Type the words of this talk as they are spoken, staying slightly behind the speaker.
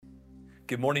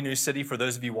Good morning, New City. For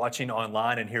those of you watching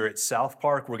online and here at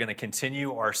SouthPark, we're going to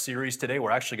continue our series today. We're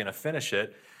actually going to finish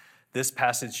it. This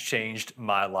passage changed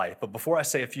my life. But before I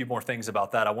say a few more things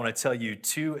about that, I want to tell you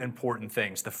two important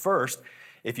things. The first,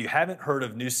 if you haven't heard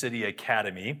of New City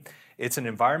Academy, it's an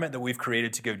environment that we've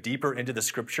created to go deeper into the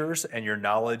scriptures and your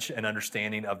knowledge and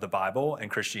understanding of the Bible and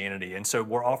Christianity. And so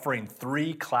we're offering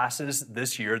 3 classes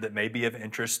this year that may be of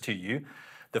interest to you.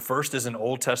 The first is an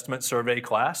Old Testament survey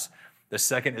class. The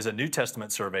second is a New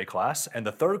Testament survey class. And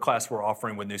the third class we're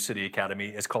offering with New City Academy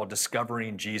is called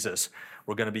Discovering Jesus.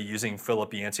 We're going to be using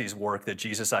Philip Yancey's work, The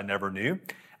Jesus I Never Knew.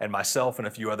 And myself and a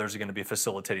few others are going to be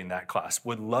facilitating that class.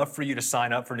 Would love for you to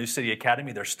sign up for New City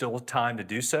Academy. There's still time to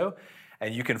do so.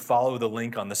 And you can follow the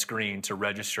link on the screen to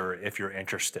register if you're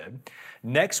interested.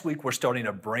 Next week, we're starting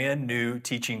a brand new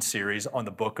teaching series on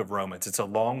the book of Romans. It's a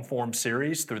long-form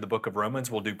series through the book of Romans.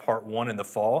 We'll do part 1 in the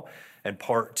fall and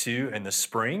part 2 in the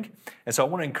spring. And so I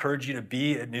want to encourage you to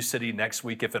be at New City next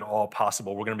week if at all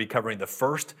possible. We're going to be covering the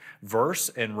first verse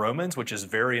in Romans, which is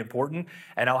very important.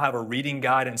 And I'll have a reading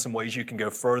guide and some ways you can go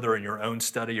further in your own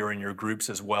study or in your groups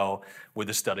as well with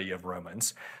the study of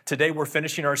Romans. Today, we're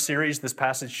finishing our series, This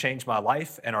Passage Changed My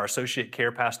Life, and our associate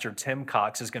care pastor, Tim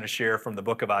Cox, is going to share from the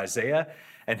book of Isaiah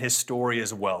and his story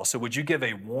as well. So would you give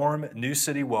a warm New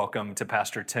City welcome to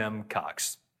Pastor Tim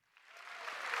Cox?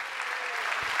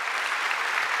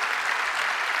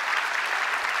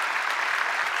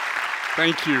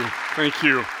 Thank you.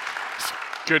 It's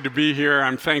good to be here.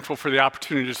 I'm thankful for the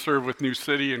opportunity to serve with New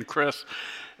City and Chris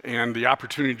and the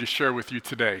opportunity to share with you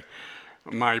today.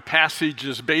 My passage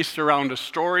is based around a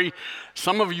story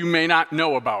some of you may not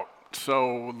know about.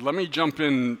 So let me jump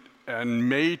in. On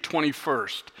May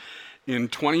 21st in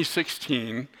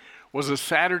 2016 was a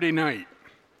Saturday night.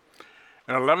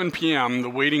 At 11 p.m., the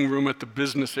waiting room at the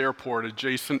business airport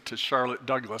adjacent to Charlotte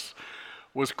Douglas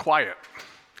was quiet,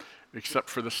 except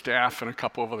for the staff and a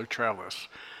couple of other travelers.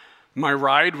 My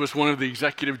ride was one of the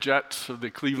executive jets of the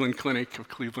Cleveland Clinic of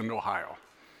Cleveland, Ohio.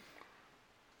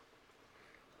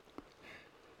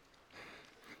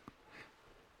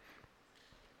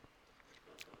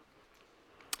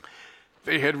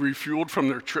 They had refueled from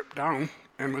their trip down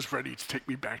and was ready to take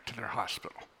me back to their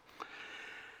hospital.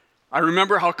 I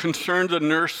remember how concerned the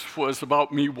nurse was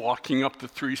about me walking up the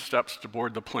 3 steps to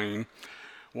board the plane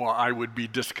while I would be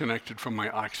disconnected from my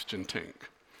oxygen tank.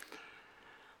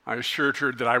 I assured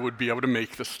her that I would be able to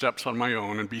make the steps on my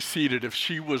own and be seated if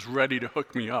she was ready to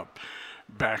hook me up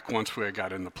back once we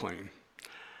got in the plane.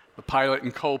 The pilot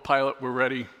and co-pilot were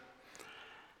ready.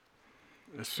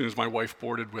 As soon as my wife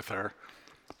boarded with our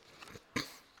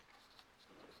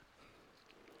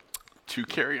 2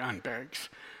 carry-on bags,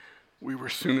 we were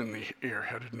soon in the air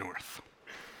headed north.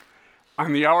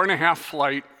 On the hour-and-a-half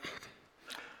flight,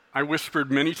 I whispered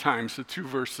many times the 2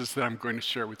 verses that I'm going to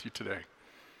share with you today,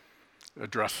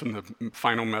 addressing the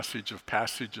final message of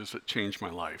passages that changed my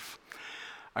life.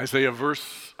 Isaiah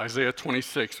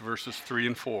 26, verses 3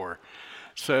 and 4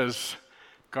 says,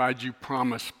 God, you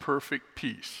promise perfect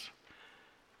peace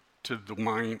to the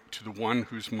one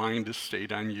whose mind is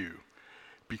stayed on you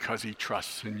because he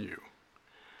trusts in you.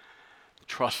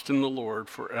 Trust in the Lord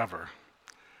forever,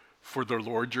 for the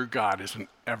Lord your God is an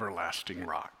everlasting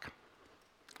rock.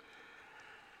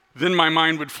 Then my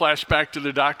mind would flash back to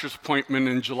the doctor's appointment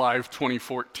in July of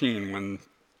 2014 when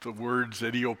the words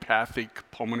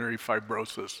idiopathic pulmonary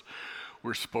fibrosis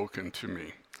were spoken to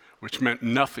me, which meant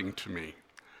nothing to me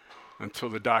until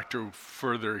the doctor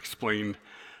further explained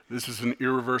this is an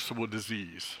irreversible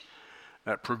disease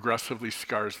that progressively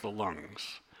scars the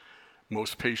lungs.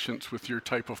 Most patients with your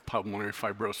type of pulmonary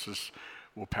fibrosis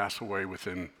will pass away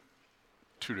within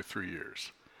 2 to 3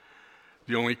 years.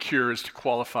 The only cure is to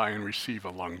qualify and receive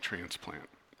a lung transplant.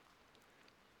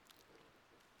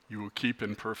 You will keep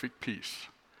in perfect peace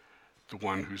the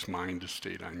one whose mind is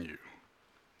stayed on you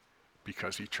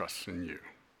because he trusts in you.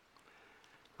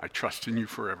 I trust in you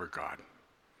forever, God,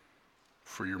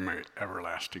 for you're my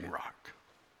everlasting rock.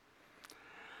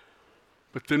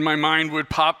 But then my mind would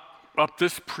pop up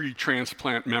this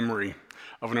pre-transplant memory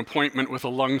of an appointment with a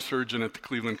lung surgeon at the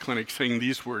Cleveland Clinic saying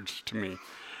these words to me.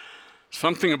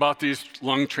 Something about these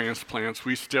lung transplants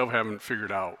we still haven't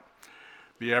figured out.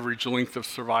 The average length of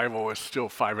survival is still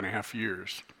 5.5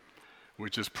 years,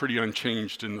 which is pretty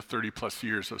unchanged in the 30+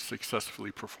 years of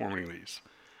successfully performing these.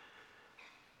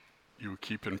 You will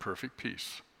keep in perfect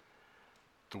peace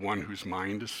the one whose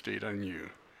mind is stayed on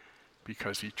you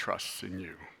because he trusts in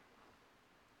you.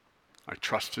 I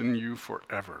trust in you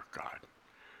forever, God,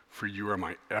 for you are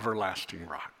my everlasting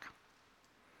rock.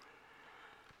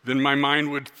 Then my mind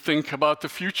would think about the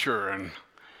future and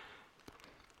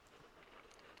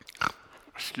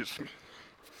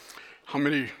how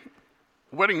many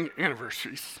wedding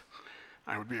anniversaries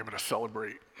I would be able to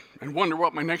celebrate and wonder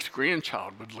what my next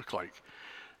grandchild would look like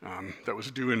that was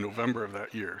due in November of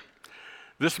that year.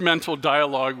 This mental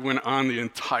dialogue went on the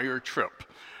entire trip,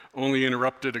 only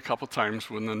interrupted a couple times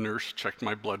when the nurse checked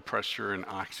my blood pressure and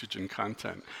oxygen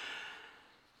content.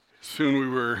 Soon we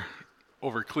were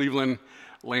over Cleveland,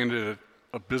 landed at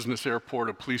a business airport.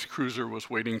 A police cruiser was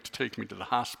waiting to take me to the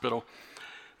hospital.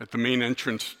 At the main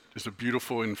entrance is a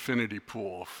beautiful infinity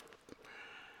pool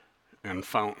and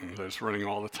fountain that is running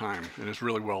all the time and is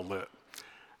really well lit.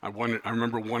 I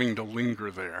remember wanting to linger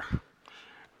there,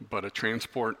 but a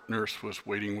transport nurse was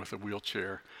waiting with a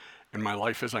wheelchair, and my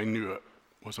life as I knew it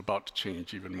was about to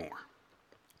change even more.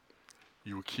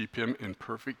 You will keep him in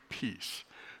perfect peace,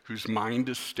 whose mind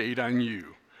is stayed on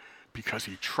you, because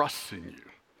he trusts in you.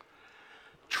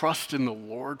 Trust in the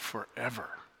Lord forever.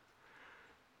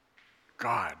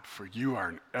 God, for you are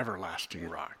an everlasting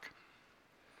rock.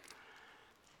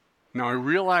 Now, I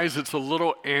realize it's a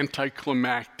little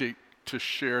anticlimactic to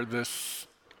share this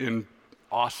in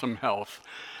awesome health,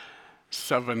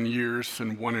 7 years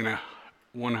and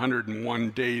 101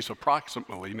 days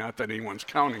approximately, not that anyone's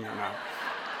counting or not.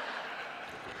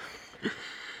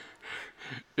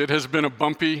 It has been a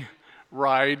bumpy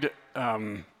ride.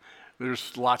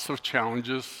 There's lots of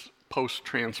challenges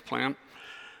post-transplant,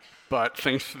 but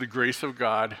thanks to the grace of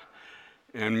God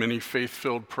and many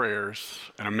faith-filled prayers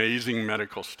and amazing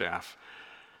medical staff,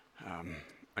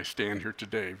 I stand here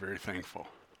today very thankful.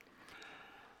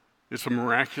 It's a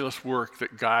miraculous work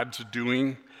that God's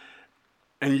doing,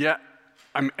 and yet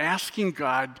I'm asking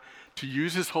God to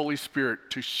use His Holy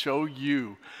Spirit to show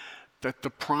you that the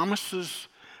promises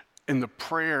and the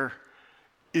prayer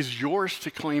is yours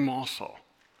to claim also.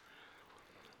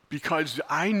 Because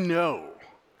I know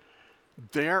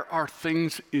there are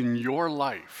things in your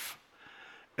life,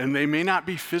 and they may not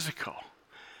be physical,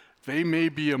 they may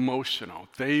be emotional,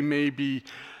 they may be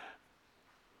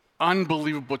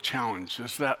unbelievable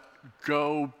challenges that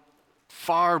go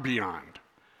far beyond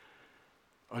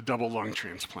a double lung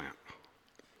transplant.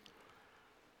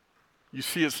 You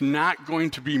see, it's not going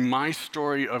to be my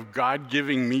story of God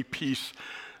giving me peace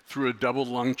through a double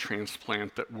lung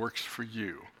transplant that works for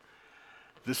you.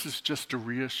 This is just a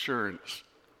reassurance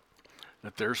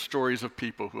that there are stories of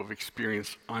people who have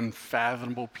experienced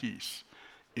unfathomable peace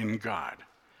in God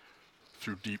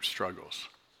through deep struggles.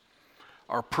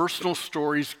 Our personal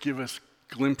stories give us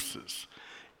glimpses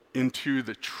into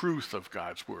the truth of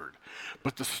God's word,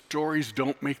 but the stories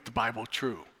don't make the Bible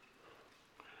true.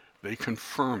 They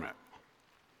confirm it.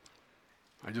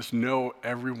 I just know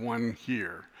everyone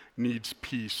here needs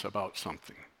peace about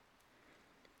something.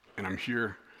 And I'm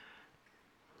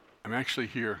actually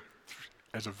here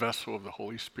as a vessel of the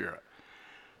Holy Spirit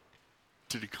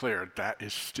to declare that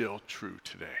is still true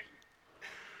today.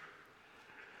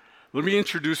 Let me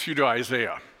introduce you to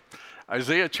Isaiah.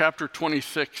 Isaiah chapter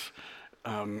 26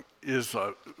 is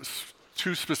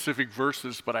two specific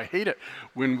verses, but I hate it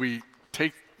when we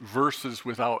take verses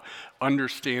without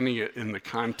understanding it in the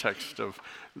context of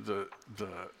the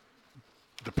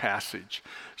passage.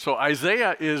 So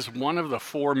Isaiah is one of the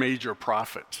four major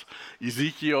prophets: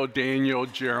 Ezekiel, Daniel,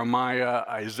 Jeremiah,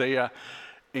 Isaiah,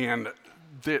 and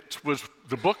the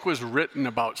book was written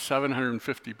about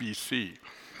 750 BC,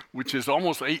 which is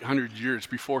almost 800 years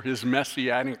before his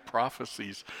messianic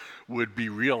prophecies would be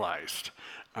realized.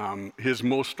 His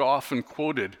most often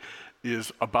quoted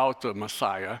is about the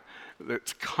Messiah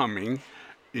that's coming.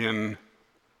 In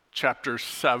chapter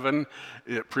 7,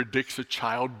 it predicts a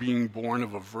child being born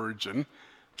of a virgin,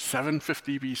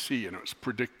 750 BC, and it was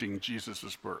predicting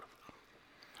Jesus' birth.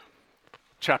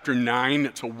 Chapter 9,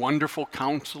 it's a wonderful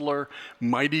counselor,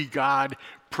 mighty God,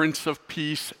 Prince of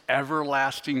Peace,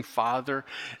 everlasting Father,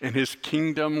 and his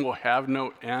kingdom will have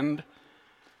no end.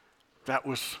 That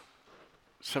was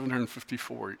 750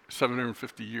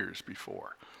 years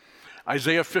before.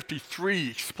 Isaiah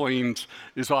 53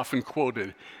 is often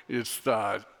quoted. It's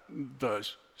the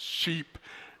sheep.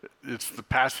 It's the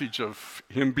passage of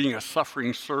him being a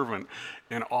suffering servant,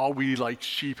 and all we like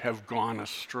sheep have gone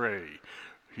astray.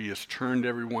 He has turned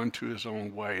everyone to his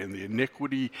own way, and the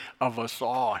iniquity of us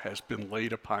all has been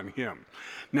laid upon him.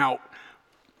 Now,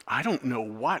 I don't know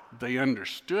what they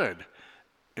understood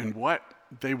and what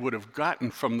they would have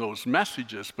gotten from those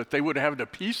messages, but they would have to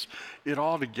piece it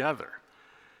all together.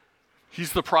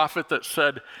 He's the prophet that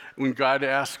said, when God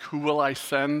asked, "Who will I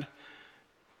send?"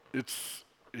 It's,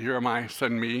 "Here am I,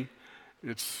 send me."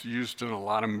 It's used in a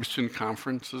lot of mission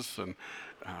conferences, and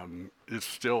it's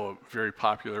still a very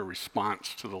popular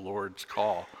response to the Lord's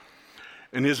call.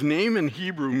 And his name in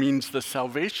Hebrew means the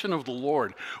salvation of the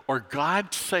Lord, or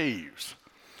God saves,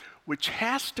 which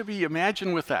has to be,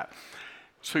 imagine with that.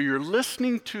 So you're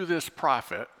listening to this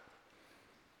prophet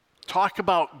talk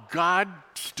about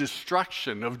God's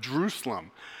destruction of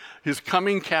Jerusalem, his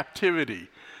coming captivity,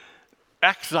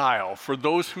 exile for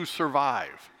those who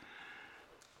survive.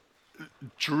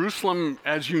 Jerusalem,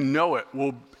 as you know it,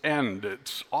 will end.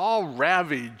 It's all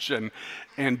ravage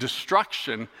and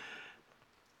destruction.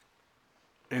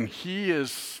 And he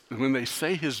is, when they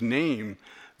say his name,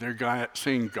 they're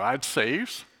saying God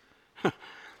saves.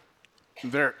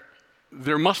 There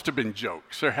must have been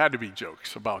jokes. There had to be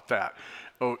jokes about that.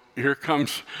 Oh, here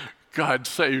comes God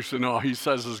saves, and all he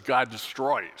says is God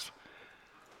destroys.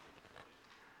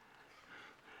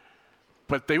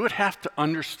 But they would have to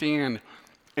understand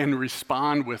and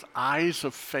respond with eyes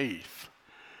of faith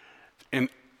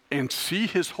and see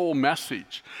his whole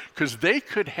message, because they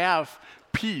could have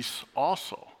peace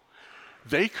also.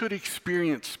 They could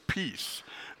experience peace.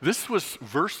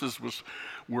 Verses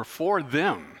were for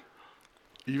them,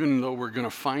 even though we're going to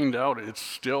find out it's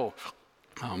still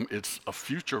it's a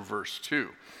future verse too,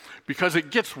 because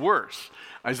it gets worse.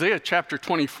 Isaiah chapter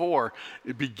 24,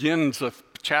 it begins a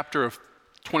chapter of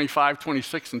 25,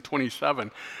 26, and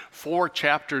 27, 4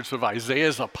 chapters of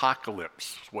Isaiah's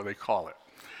apocalypse, is what they call it.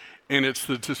 And it's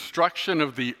the destruction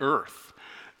of the earth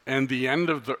and the end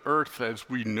of the earth as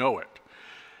we know it.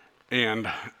 And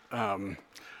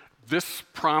this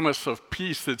promise of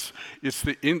peace,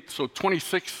 so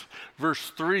 26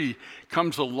 verse 3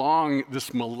 comes along,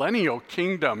 this millennial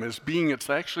kingdom it's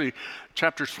actually,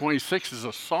 chapter 26 is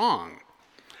a song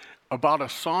about a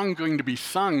song going to be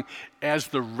sung as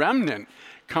the remnant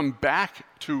come back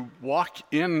to walk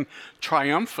in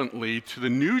triumphantly to the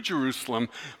new Jerusalem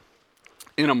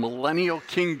in a millennial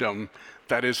kingdom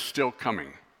that is still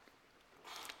coming.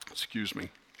 Excuse me.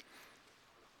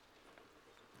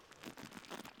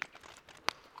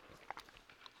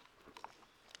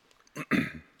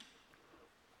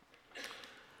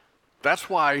 That's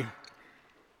why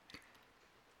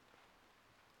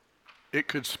it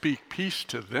could speak peace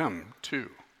to them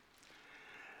too.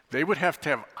 They would have to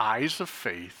have eyes of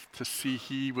faith to see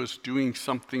he was doing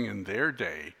something in their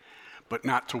day, but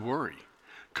not to worry,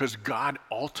 because God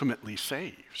ultimately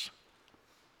saves.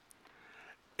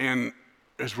 And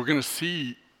as we're going to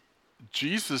see,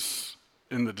 Jesus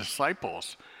and the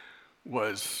disciples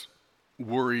was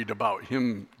worried about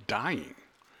him dying,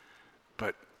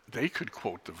 but they could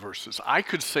quote the verses. I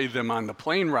could say them on the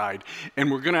plane ride,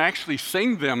 and we're going to actually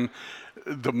sing them.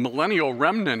 The millennial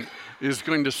remnant is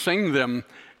going to sing them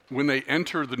when they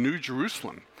enter the New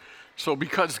Jerusalem. So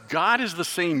because God is the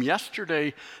same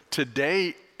yesterday,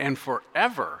 today, and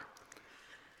forever,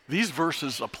 these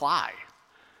verses apply.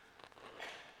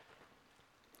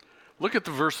 Look at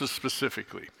the verses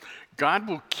specifically. God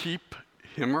will keep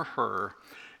him or her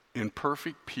in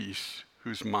perfect peace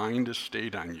whose mind is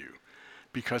stayed on you,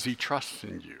 because he trusts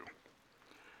in you.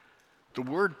 The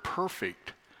word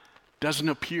perfect doesn't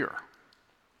appear.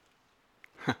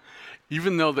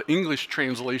 Even though the English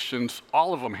translations,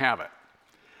 all of them have it.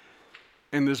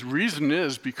 And this reason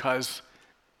is because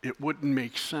it wouldn't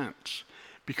make sense.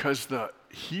 Because the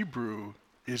Hebrew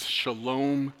is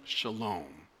shalom,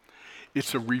 shalom.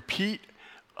 It's a repeat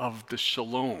of the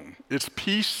shalom. It's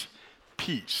peace,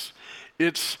 peace.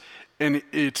 It's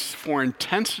for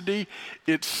intensity.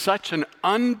 It's such an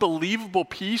unbelievable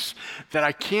peace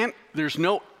that there's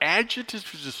no adjective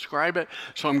to describe it,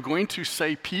 so I'm going to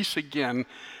say peace again.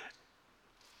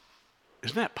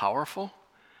 Isn't that powerful?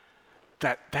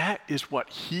 That is what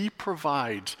he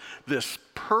provides, this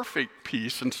perfect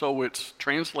peace, and so it's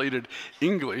translated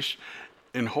English,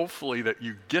 and hopefully that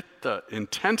you get the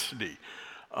intensity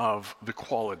of the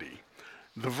quality.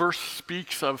 The verse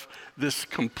speaks of this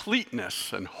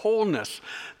completeness and wholeness,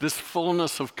 this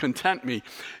fullness of contentment.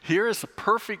 Here is a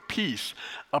perfect peace,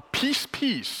 a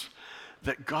peace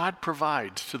that God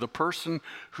provides to the person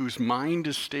whose mind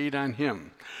is stayed on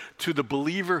him, to the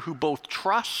believer who both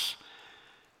trusts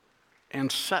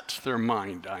and sets their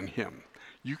mind on him.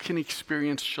 You can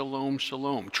experience shalom,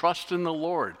 shalom. Trust in the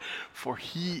Lord, for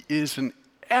he is an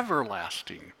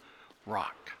everlasting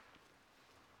rock.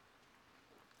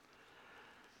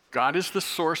 God is the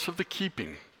source of the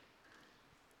keeping,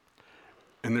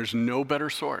 and there's no better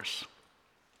source.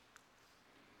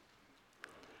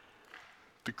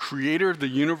 The creator of the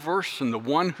universe and the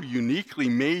one who uniquely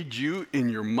made you in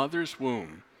your mother's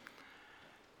womb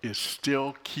is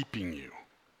still keeping you.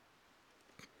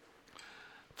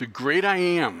 The great I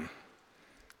am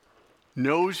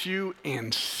knows you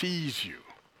and sees you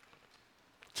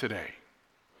today.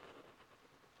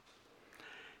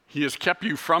 He has kept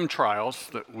you from trials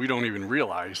that we don't even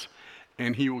realize,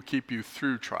 and he will keep you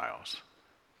through trials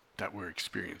that we're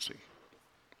experiencing.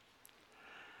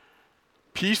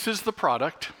 Peace is the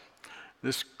product,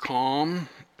 this calm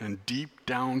and deep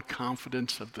down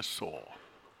confidence of the soul.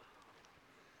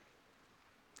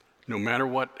 No matter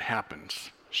what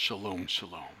happens, shalom,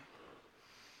 shalom.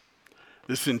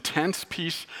 This intense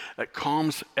peace that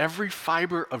calms every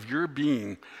fiber of your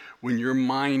being when your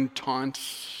mind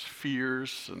taunts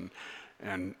fears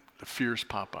and the fears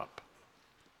pop up.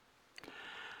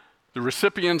 The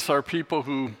recipients are people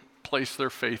who place their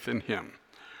faith in Him,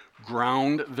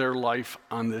 ground their life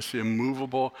on this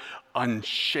immovable,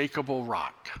 unshakable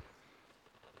rock,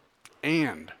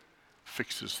 and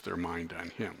fixes their mind on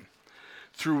Him.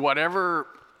 Through whatever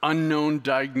unknown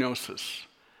diagnosis,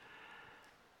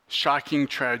 shocking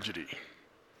tragedy,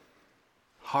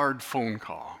 hard phone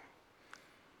call,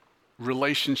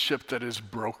 relationship that is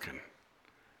broken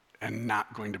and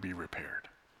not going to be repaired.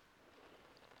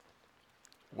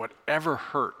 Whatever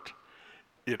hurt,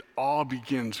 it all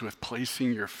begins with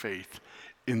placing your faith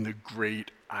in the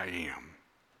great I Am.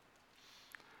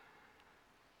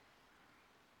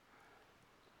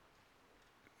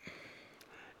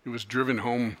 It was driven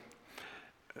home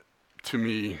to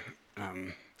me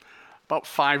about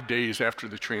 5 days after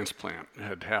the transplant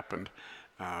had happened.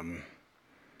 And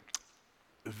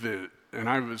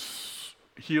I was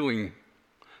healing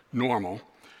normal,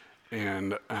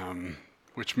 and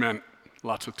which meant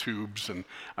lots of tubes, and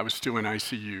I was still in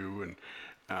ICU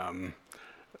and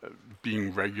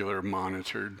being regular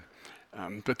monitored.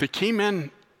 But they came in,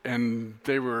 and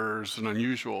there was an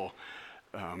unusual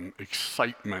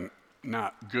excitement,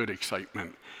 not good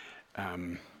excitement.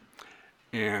 And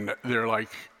they're like,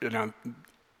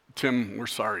 Tim, we're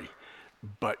sorry,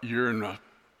 but you're in a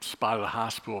spot of the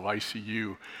hospital of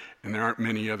ICU, and there aren't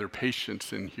many other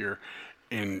patients in here,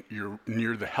 and you're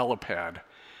near the helipad,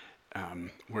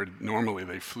 where normally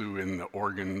they flew in the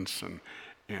organs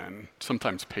and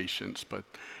sometimes patients, but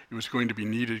it was going to be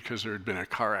needed because there had been a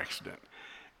car accident,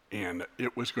 and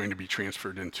it was going to be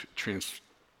transferred into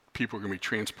people were going to be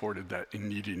transported that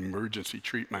needed emergency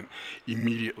treatment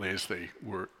immediately as they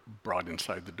were brought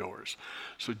inside the doors.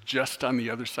 So just on the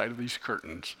other side of these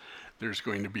curtains, there's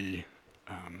going to be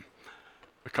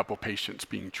a couple patients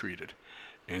being treated,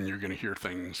 and you're going to hear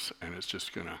things, and it's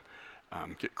just going to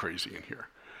get crazy in here.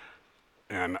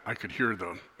 And I could hear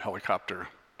the helicopter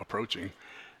approaching,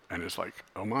 and it's like,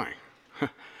 oh my.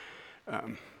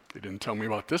 They didn't tell me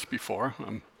about this before.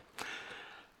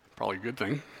 Probably a good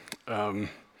thing.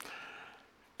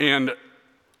 And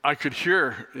I could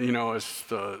hear, as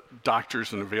the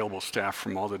doctors and available staff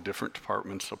from all the different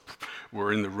departments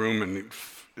were in the room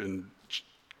and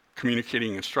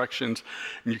communicating instructions,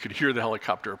 and you could hear the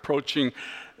helicopter approaching.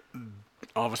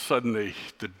 All of a sudden,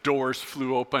 the doors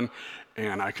flew open,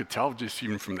 and I could tell just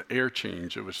even from the air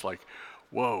change, it was like,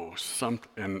 whoa,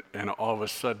 and all of a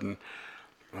sudden,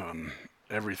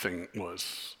 everything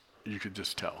was, you could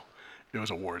just tell, it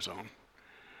was a war zone.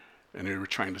 And they were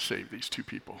trying to save these two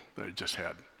people that I just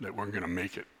had, that weren't going to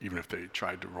make it, even if they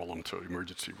tried to roll them to the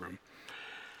emergency room.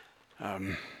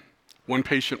 One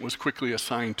patient was quickly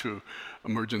assigned to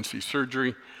emergency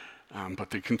surgery, but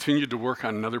they continued to work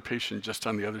on another patient just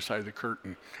on the other side of the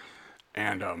curtain.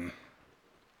 And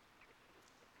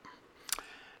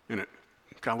it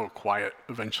got a little quiet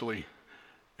eventually,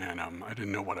 and I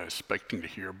didn't know what I was expecting to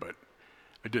hear, but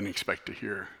I didn't expect to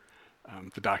hear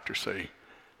the doctor say,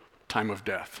 time of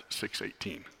death,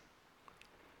 6:18.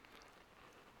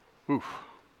 Oof.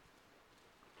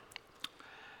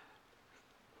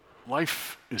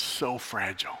 Life is so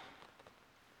fragile.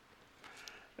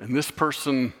 And this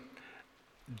person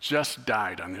just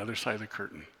died on the other side of the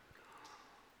curtain,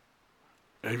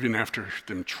 even after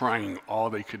them trying all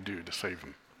they could do to save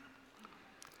him.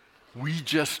 We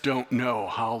just don't know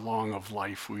how long of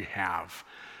life we have.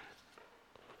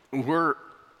 We're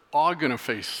all going to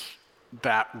face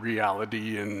that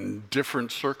reality in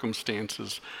different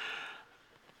circumstances.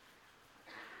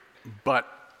 But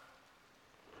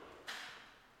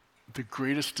the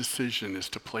greatest decision is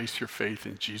to place your faith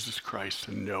in Jesus Christ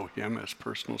and know Him as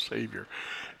personal Savior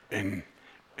and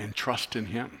trust in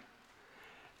Him.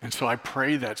 And so I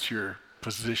pray that's your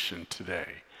position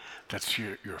today. That's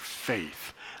your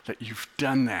faith, that you've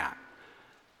done that.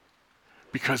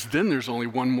 Because then there's only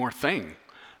one more thing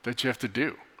that you have to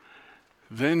do.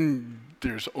 Then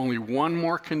there's only one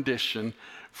more condition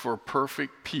for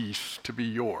perfect peace to be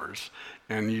yours.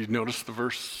 And you notice the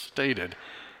verse stated,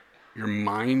 your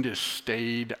mind is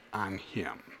stayed on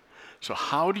Him. So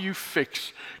how do you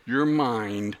fix your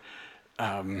mind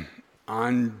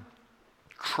on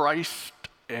Christ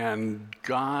and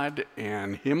God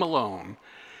and Him alone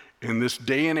in this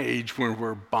day and age when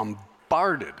we're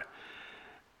bombarded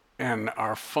and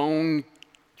our phone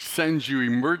sends you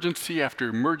emergency after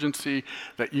emergency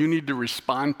that you need to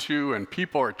respond to, and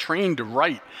people are trained to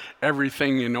write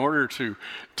everything in order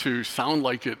to sound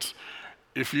like it's,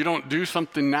 if you don't do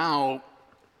something now,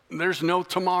 there's no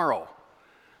tomorrow.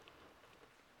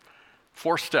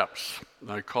 4 steps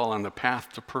that I call on the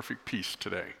path to perfect peace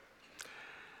today.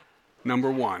 Number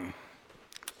 1,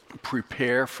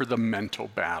 prepare for the mental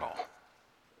battle.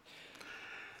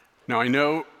 Now I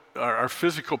know our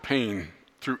physical pain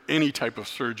through any type of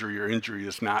surgery or injury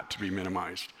is not to be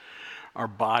minimized. Our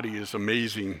body is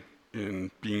amazing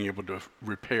in being able to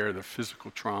repair the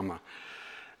physical trauma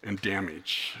and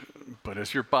damage. But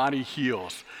as your body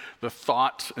heals, the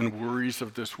thoughts and worries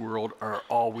of this world are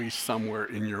always somewhere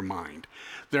in your mind.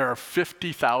 There are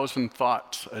 50,000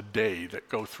 thoughts a day that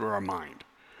go through our mind.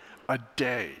 A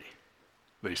day,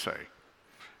 they say.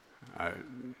 How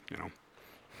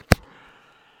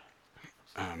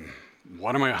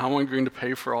am I going to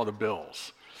pay for all the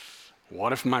bills?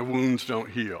 What if my wounds don't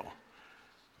heal?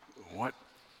 What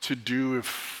to do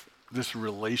if this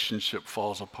relationship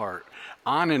falls apart?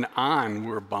 On and on,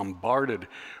 we're bombarded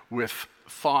with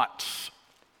thoughts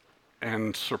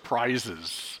and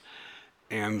surprises,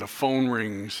 and the phone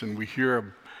rings, and we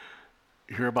hear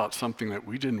about something that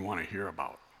we didn't want to hear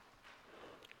about.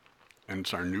 And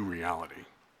it's our new reality.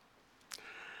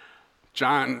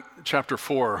 John chapter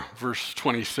 4, verse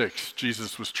 26,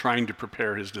 Jesus was trying to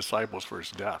prepare his disciples for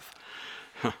his death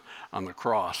on the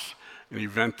cross, an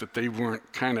event that they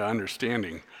weren't kind of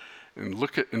understanding. And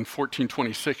look at in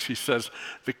 14:26, he says,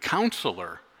 "The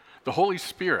counselor, the Holy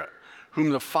Spirit,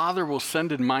 whom the Father will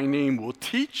send in my name, will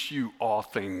teach you all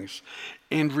things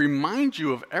and remind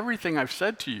you of everything I've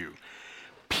said to you.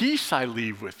 Peace I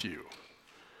leave with you,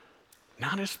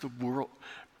 not as the world.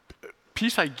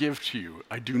 Peace I give to you.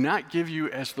 I do not give you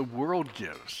as the world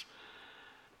gives.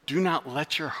 Do not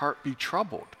let your heart be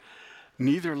troubled,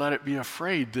 neither let it be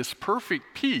afraid." This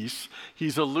perfect peace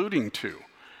he's alluding to.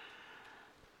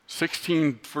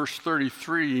 16 verse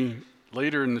 33,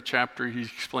 later in the chapter, he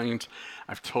explains,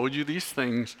 "I've told you these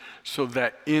things so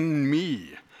that in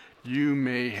me you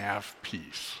may have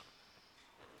peace."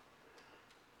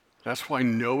 That's why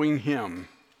knowing him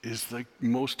is the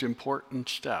most important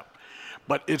step.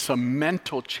 But it's a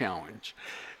mental challenge.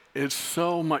 It's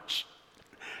so much,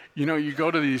 you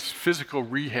go to these physical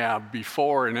rehab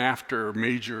before and after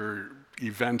major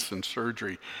events and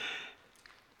surgery,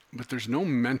 but there's no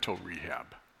mental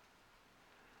rehab.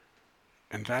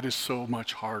 And that is so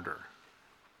much harder.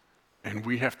 And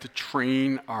we have to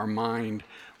train our mind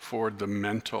for the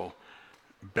mental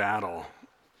battle,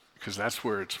 because that's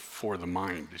where it's for the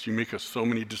mind. As you make so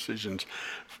many decisions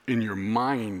in your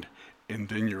mind, and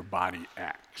then your body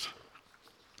acts.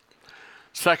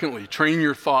 Secondly, train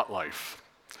your thought life.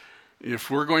 If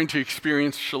we're going to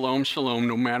experience shalom, shalom,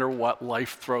 no matter what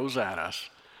life throws at us,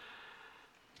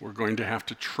 we're going to have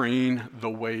to train the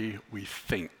way we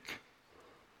think.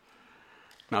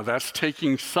 Now that's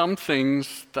taking some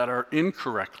things that are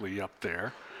incorrectly up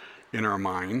there in our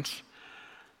minds,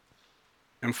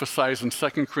 emphasized in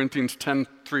 2 Corinthians 10,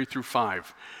 3 through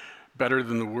 5. Better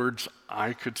than the words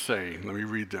I could say. Let me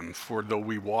read them. "For though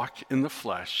we walk in the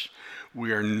flesh,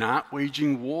 we are not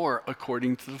waging war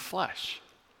according to the flesh.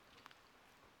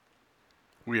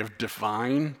 We have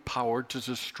divine power to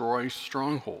destroy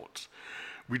strongholds.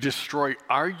 We destroy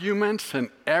arguments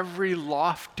and every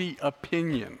lofty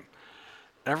opinion,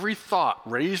 every thought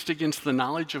raised against the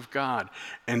knowledge of God,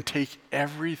 and take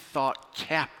every thought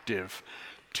captive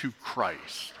to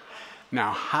Christ."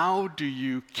 Now, how do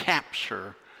you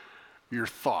capture your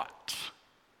thoughts?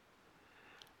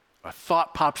 A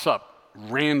thought pops up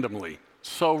randomly,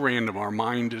 so random. Our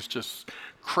mind is just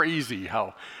crazy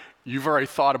how you've already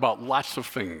thought about lots of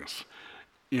things,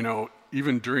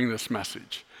 even during this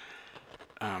message.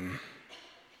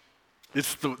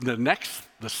 It's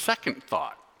the second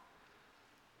thought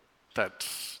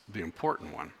that's the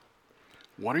important one.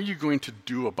 What are you going to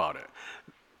do about it?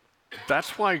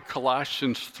 That's why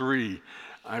Colossians 3,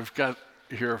 I've got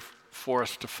here for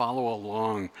us to follow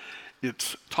along.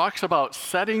 It talks about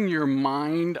setting your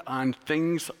mind on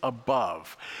things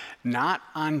above, not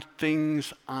on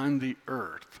things on the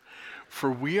earth.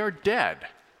 For we are dead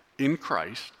in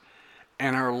Christ,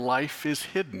 and our life is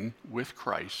hidden with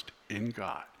Christ in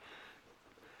God.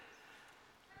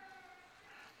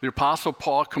 The Apostle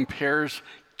Paul compares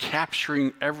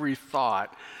capturing every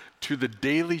thought to the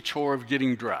daily chore of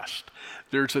getting dressed.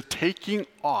 There's a taking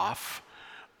off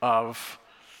of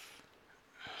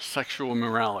sexual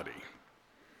immorality,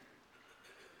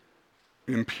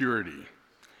 impurity,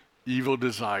 evil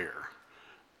desire,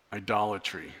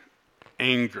 idolatry,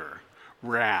 anger,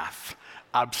 wrath,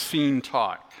 obscene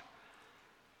talk.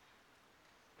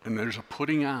 And there's a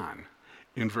putting on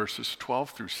in verses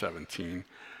 12 through 17.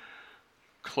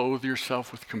 Clothe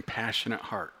yourself with compassionate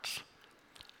hearts,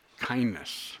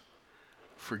 kindness,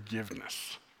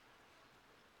 forgiveness.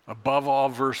 Above all,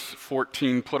 verse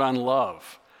 14, put on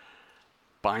love,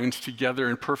 binds together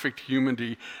in perfect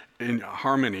unity, in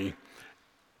harmony,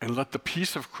 and let the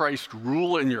peace of Christ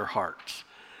rule in your hearts.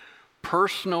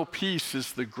 Personal peace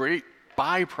is the great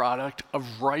byproduct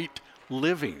of right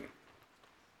living.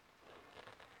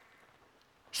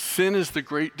 Sin is the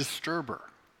great disturber.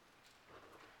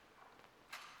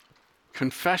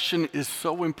 Confession is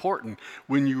so important.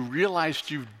 When you realize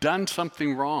you've done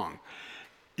something wrong,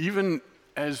 even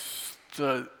as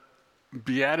the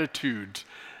Beatitudes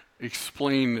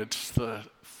explain, it's the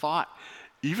thought,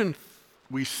 even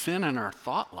we sin in our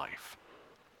thought life.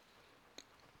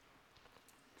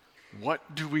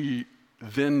 What do we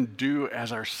then do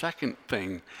as our second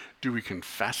thing? Do we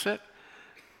confess it?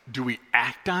 Do we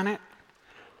act on it?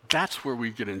 That's where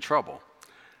we get in trouble.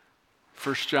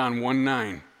 1 John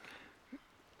 1:9.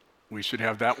 We should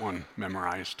have that one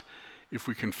memorized. If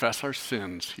we confess our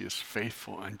sins, he is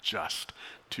faithful and just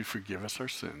to forgive us our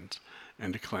sins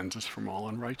and to cleanse us from all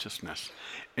unrighteousness.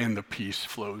 And the peace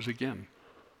flows again.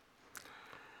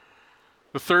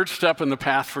 The third step in the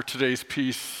path for today's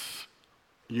peace,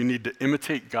 you need to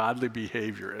imitate godly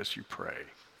behavior as you pray.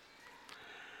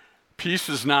 Peace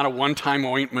is not a one-time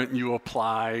ointment you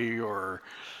apply or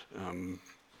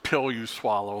pill you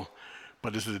swallow,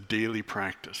 but is a daily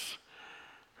practice.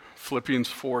 Philippians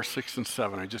 4, 6, and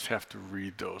 7, I just have to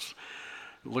read those.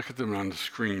 Look at them on the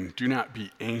screen. Do not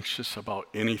be anxious about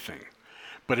anything,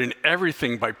 but in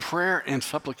everything, by prayer and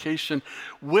supplication,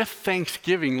 with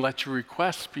thanksgiving, let your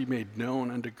requests be made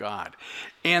known unto God.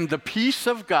 And the peace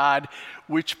of God,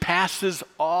 which passes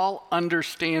all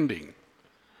understanding.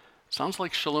 Sounds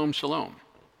like shalom, shalom.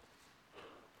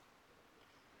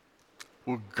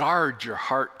 Will guard your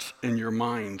hearts and your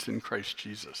minds in Christ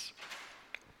Jesus.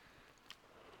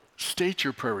 State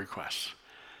your prayer requests.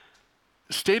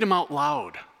 State them out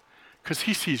loud, because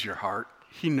he sees your heart.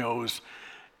 He knows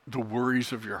the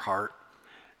worries of your heart,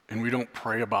 and we don't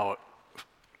pray about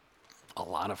a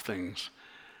lot of things.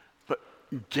 But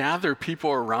gather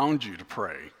people around you to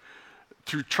pray.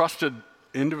 Through trusted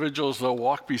individuals, they'll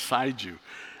walk beside you.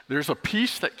 There's a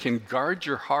peace that can guard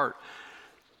your heart,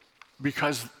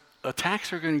 because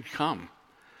attacks are going to come,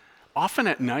 often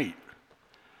at night.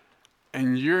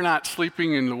 And you're not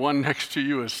sleeping, and the one next to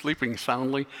you is sleeping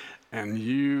soundly, and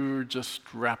you're just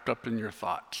wrapped up in your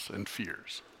thoughts and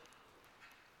fears.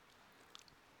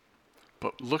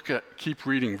 But keep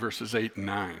reading verses 8 and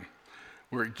 9,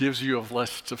 where it gives you a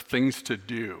list of things to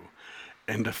do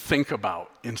and to think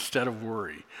about instead of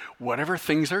worry. Whatever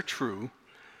things are true,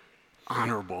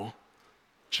 honorable,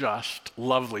 just,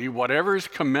 lovely, whatever is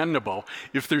commendable,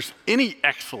 if there's any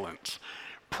excellence,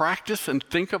 practice and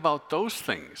think about those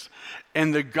things,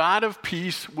 and the God of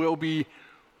peace will be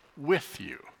with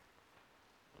you.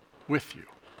 With you.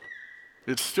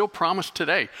 It's still promised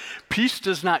today. Peace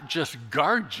does not just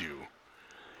guard you,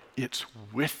 it's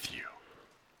with you.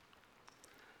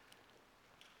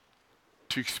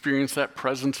 To experience that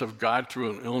presence of God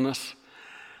through an illness,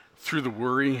 through the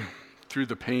worry, through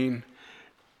the pain,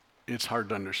 it's hard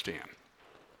to understand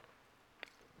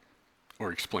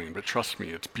or explain, but trust me,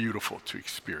 it's beautiful to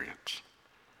experience.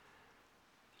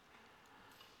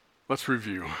 Let's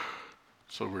review.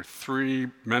 So we're 3,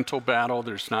 mental battle.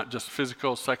 There's not just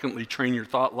physical. Secondly, train your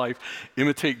thought life.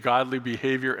 Imitate godly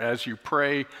behavior as you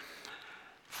pray.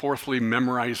 Fourthly,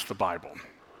 memorize the Bible.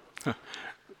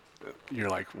 You're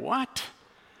like, what?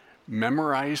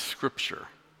 Memorize Scripture.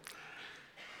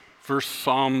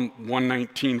 Psalm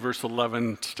 119, verse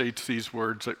 11 states these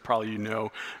words that probably you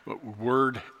know.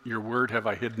 Your word have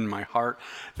I hidden in my heart,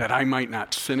 that I might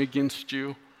not sin against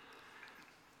you.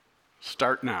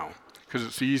 Start now, because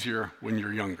it's easier when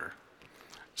you're younger.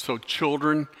 So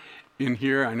children in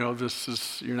here, I know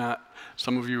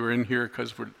some of you are in here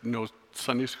because we're no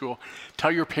Sunday school.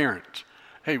 Tell your parents,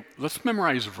 hey, let's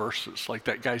memorize verses like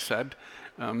that guy said,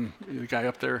 the guy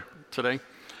up there today.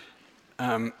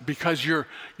 Because you're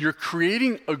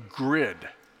creating a grid,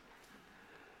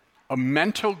 a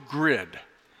mental grid,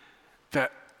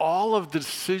 that all of the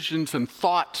decisions and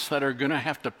thoughts that are going to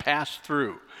have to pass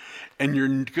through, and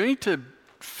you're going to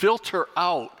filter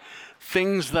out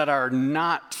things that are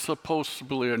not supposed to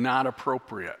be or not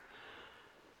appropriate.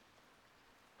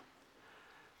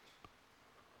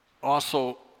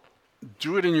 Also,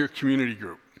 do it in your community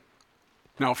group.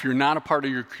 Now, if you're not a part of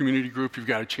your community group, you've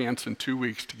got a chance in 2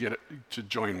 weeks to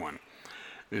join one.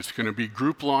 It's going to be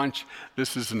group launch.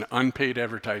 This is an unpaid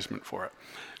advertisement for it.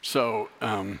 So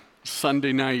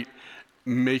Sunday night,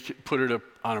 put it up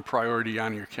on a priority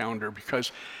on your calendar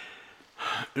because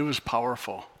it was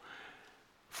powerful.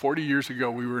 40 years ago,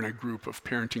 we were in a group of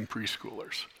parenting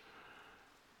preschoolers.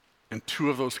 And two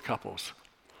of those couples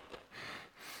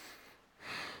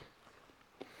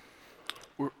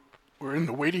were in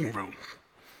the waiting room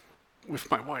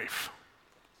with my wife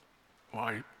while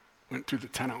I went through the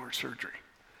 10-hour surgery.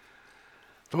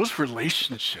 Those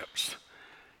relationships,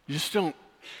 you just don't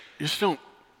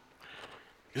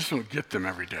get them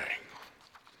every day.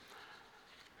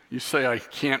 You say, I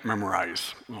can't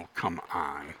memorize. Oh, come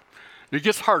on. It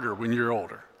gets harder when you're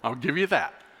older. I'll give you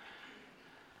that.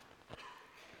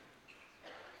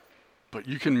 But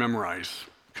you can memorize,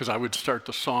 because I would start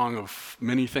the song of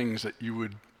many things that you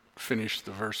would finish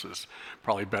the verses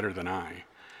probably better than I.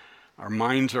 Our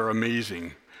minds are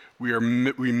amazing.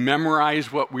 We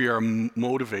memorize what we are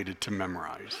motivated to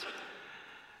memorize.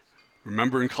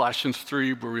 Remember in Colossians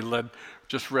 3 where we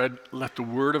just read, let the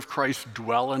word of Christ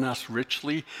dwell in us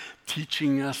richly,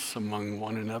 teaching us among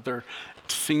one another,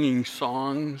 singing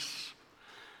songs,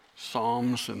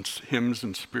 psalms and hymns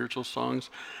and spiritual songs.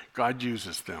 God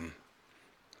uses them.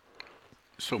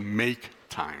 So make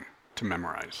time to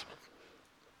memorize.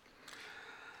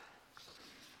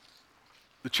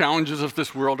 The challenges of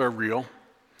this world are real.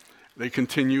 They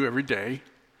continue every day.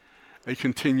 They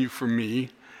continue for me.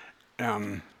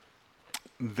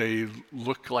 They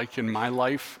look like in my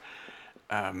life,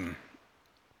 I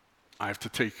have to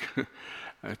take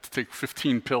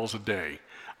 15 pills a day.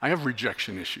 I have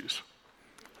rejection issues.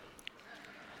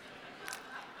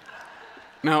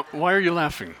 Now, why are you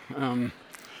laughing?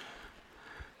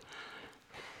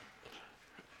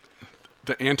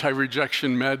 The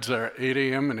anti-rejection meds are 8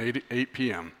 a.m. and 8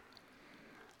 p.m.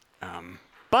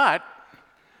 But,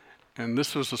 and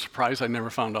this was a surprise I never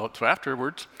found out till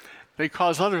afterwards, they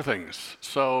cause other things.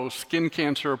 So skin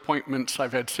cancer appointments,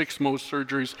 I've had 6 Mohs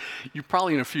surgeries. You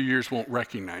probably in a few years won't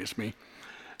recognize me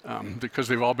because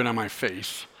they've all been on my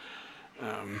face.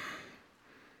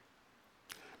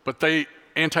 But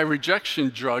anti-rejection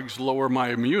drugs lower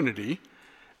my immunity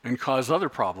and cause other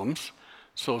problems.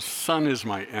 So sun is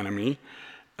my enemy.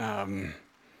 And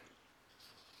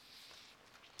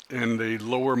they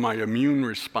lower my immune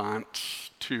response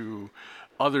to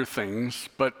other things.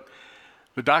 But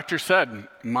the doctor said,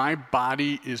 my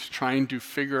body is trying to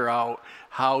figure out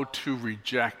how to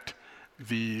reject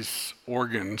these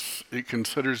organs. It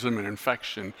considers them an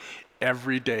infection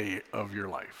every day of your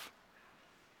life.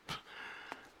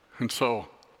 And so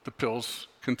the pills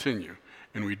continue,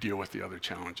 and we deal with the other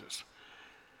challenges.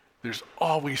 There's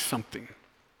always something.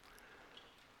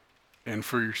 And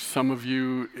for some of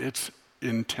you, it's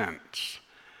intense,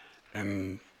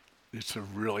 and it's a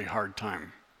really hard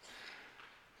time.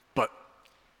 But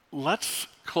let's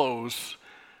close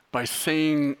by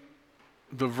saying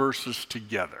the verses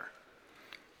together.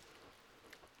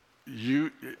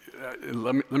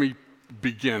 Let me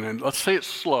begin, and let's say it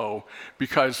slow,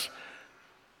 because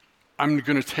I'm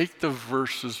going to take the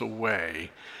verses away,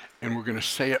 and we're going to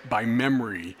say it by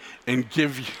memory and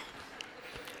give you,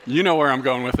 you know where I'm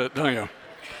going with it, don't you?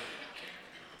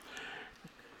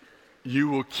 You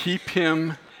will keep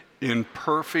him in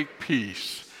perfect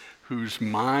peace, whose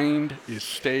mind is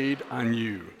stayed on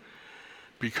you,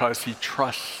 because he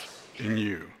trusts in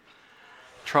you.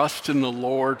 Trust in the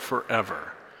Lord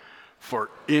forever, for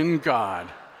in God,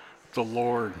 the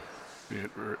Lord,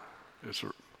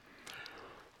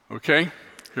 okay,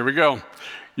 here we go.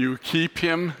 You keep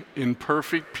him in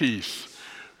perfect peace,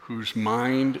 whose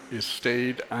mind is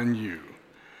stayed on you,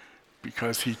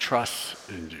 because he trusts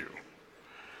in you.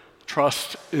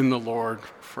 Trust in the Lord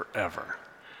forever,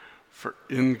 for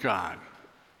in God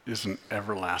is an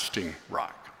everlasting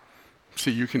rock.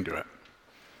 See, you can do it.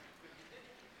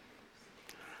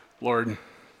 Lord,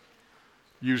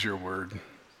 use your word.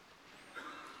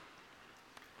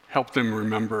 Help them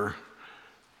remember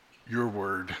your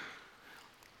word,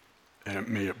 and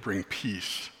may it bring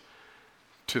peace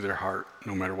to their heart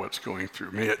no matter what's going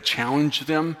through. May it challenge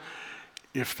them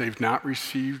if they've not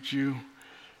received you.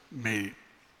 May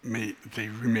they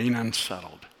remain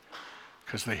unsettled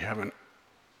because they haven't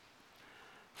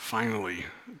finally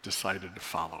decided to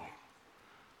follow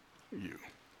you.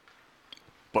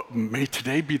 But may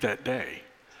today be that day.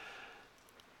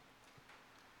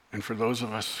 And for those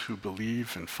of us who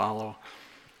believe and follow,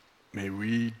 may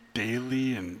we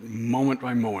daily and moment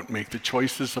by moment make the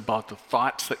choices about the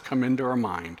thoughts that come into our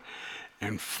mind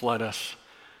and flood us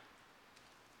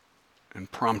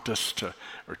and prompt us to,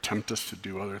 or tempt us to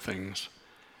do other things.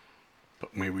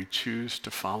 But may we choose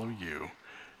to follow you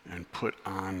and put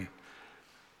on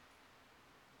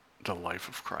the life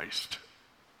of Christ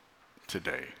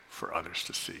today for others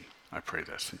to see. I pray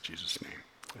this in Jesus' name.